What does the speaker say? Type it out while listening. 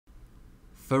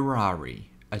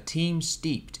Ferrari, a team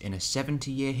steeped in a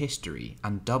 70-year history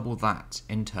and double that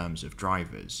in terms of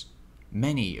drivers,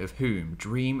 many of whom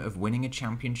dream of winning a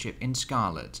championship in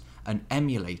scarlet and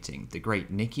emulating the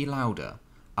great Niki Lauda,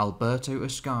 Alberto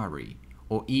Ascari,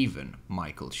 or even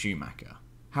Michael Schumacher.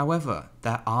 However,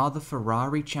 there are the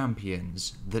Ferrari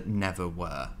champions that never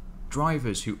were.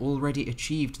 Drivers who already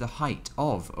achieved the height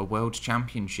of a world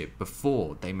championship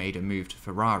before they made a move to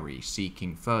Ferrari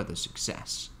seeking further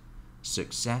success.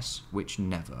 Success which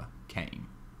never came.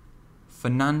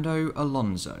 Fernando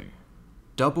Alonso,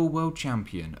 double world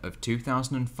champion of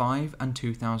 2005 and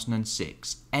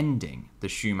 2006, ending the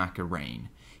Schumacher reign.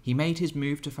 He made his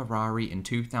move to Ferrari in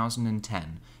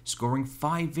 2010, scoring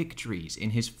 5 victories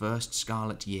in his first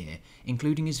scarlet year,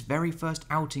 including his very first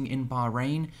outing in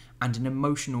Bahrain and an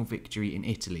emotional victory in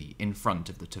Italy in front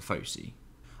of the Tifosi.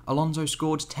 Alonso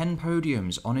scored 10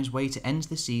 podiums on his way to end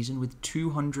the season with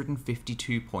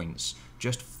 252 points,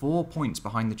 just 4 points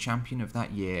behind the champion of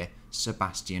that year,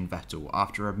 Sebastian Vettel,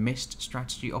 after a missed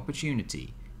strategy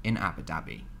opportunity in Abu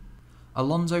Dhabi.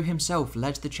 Alonso himself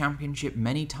led the championship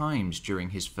many times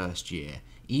during his first year,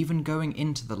 even going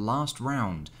into the last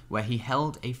round where he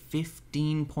held a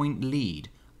 15-point lead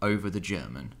over the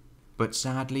German. But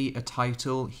sadly, a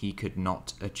title he could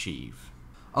not achieve.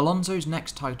 Alonso's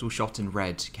next title shot in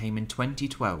red came in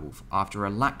 2012 after a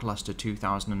lackluster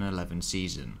 2011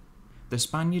 season. The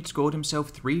Spaniard scored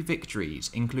himself 3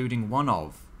 victories, including one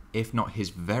of, if not his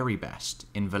very best,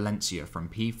 in Valencia from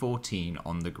P14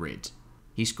 on the grid.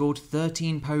 He scored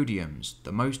 13 podiums,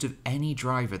 the most of any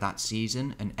driver that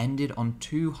season, and ended on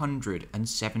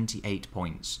 278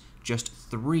 points, just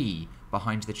 3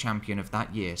 behind the champion of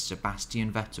that year,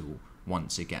 Sebastian Vettel,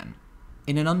 once again.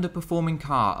 In an underperforming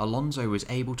car, Alonso was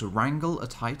able to wrangle a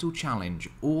title challenge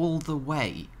all the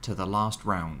way to the last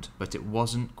round, but it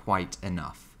wasn't quite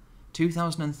enough.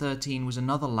 2013 was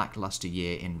another lackluster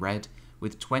year in red,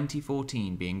 with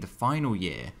 2014 being the final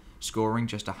year, scoring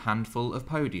just a handful of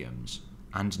podiums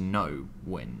and no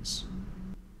wins.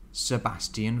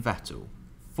 Sebastian Vettel,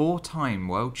 4-time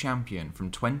world champion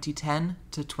from 2010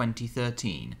 to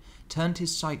 2013, turned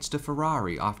his sights to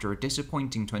Ferrari after a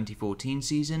disappointing 2014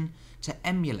 season to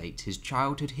emulate his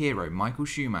childhood hero Michael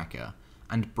Schumacher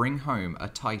and bring home a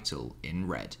title in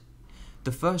red.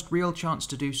 The first real chance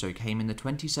to do so came in the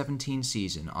 2017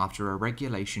 season after a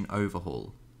regulation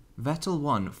overhaul. Vettel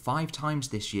won 5 times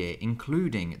this year,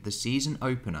 including the season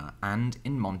opener and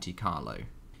in Monte Carlo.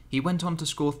 He went on to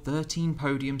score 13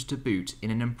 podiums to boot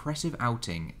in an impressive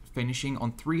outing, finishing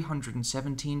on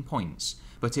 317 points,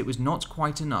 but it was not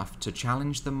quite enough to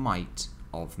challenge the might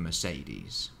of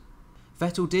Mercedes.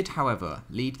 Vettel did, however,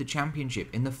 lead the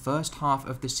championship in the first half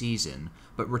of the season,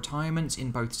 but retirements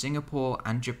in both Singapore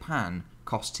and Japan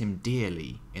cost him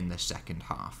dearly in the second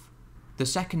half. The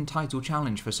second title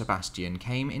challenge for Sebastian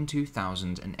came in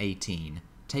 2018,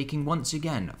 taking once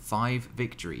again 5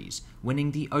 victories,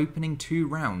 winning the opening 2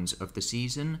 rounds of the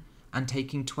season and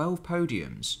taking 12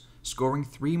 podiums, scoring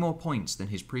 3 more points than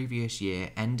his previous year,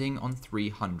 ending on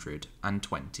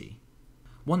 320.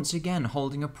 Once again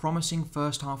holding a promising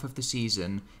first half of the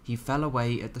season, he fell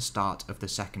away at the start of the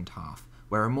second half,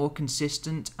 where a more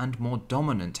consistent and more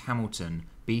dominant Hamilton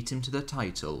beat him to the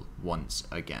title once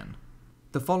again.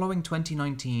 The following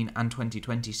 2019 and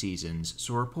 2020 seasons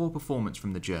saw a poor performance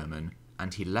from the German,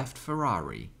 and he left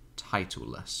Ferrari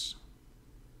titleless.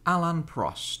 Alain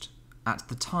Prost, at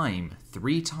the time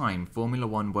 3-time Formula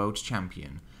 1 world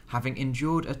champion, having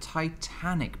endured a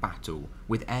titanic battle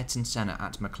with Ayrton Senna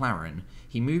at McLaren,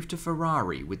 he moved to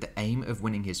Ferrari with the aim of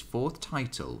winning his 4th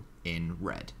title in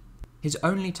red. His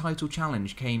only title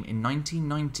challenge came in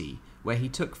 1990, where he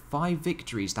took 5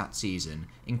 victories that season,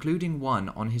 including one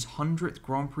on his 100th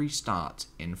Grand Prix start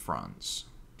in France.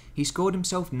 He scored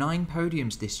himself 9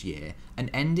 podiums this year and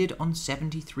ended on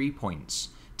 73 points,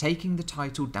 taking the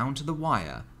title down to the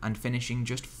wire and finishing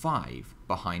just 5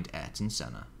 behind Ayrton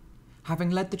Senna.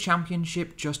 Having led the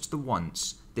championship just the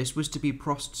once, this was to be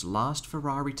Prost's last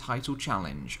Ferrari title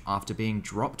challenge after being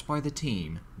dropped by the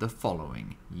team the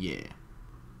following year.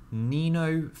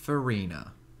 Nino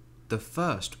Farina, the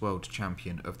first world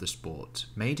champion of the sport,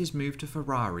 made his move to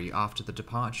Ferrari after the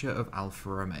departure of Alfa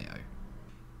Romeo.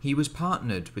 He was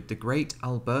partnered with the great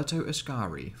Alberto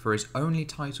Ascari for his only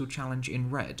title challenge in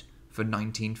red for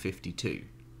 1952,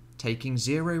 taking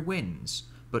 0 wins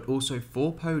but also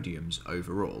 4 podiums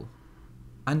overall.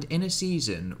 And in a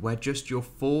season where just your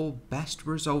 4 best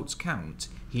results count,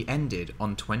 he ended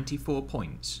on 24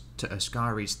 points to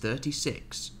Ascari's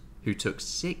 36, who took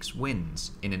 6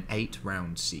 wins in an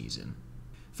 8-round season.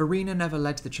 Farina never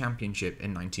led the championship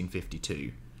in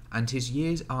 1952, and his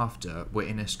years after were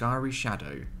in Ascari's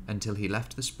shadow until he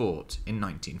left the sport in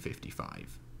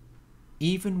 1955.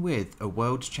 Even with a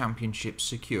World Championship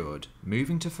secured,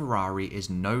 moving to Ferrari is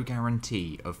no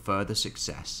guarantee of further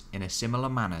success in a similar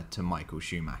manner to Michael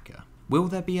Schumacher. Will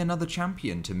there be another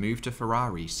champion to move to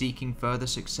Ferrari seeking further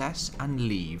success and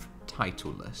leave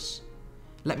titleless?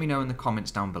 Let me know in the comments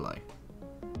down below.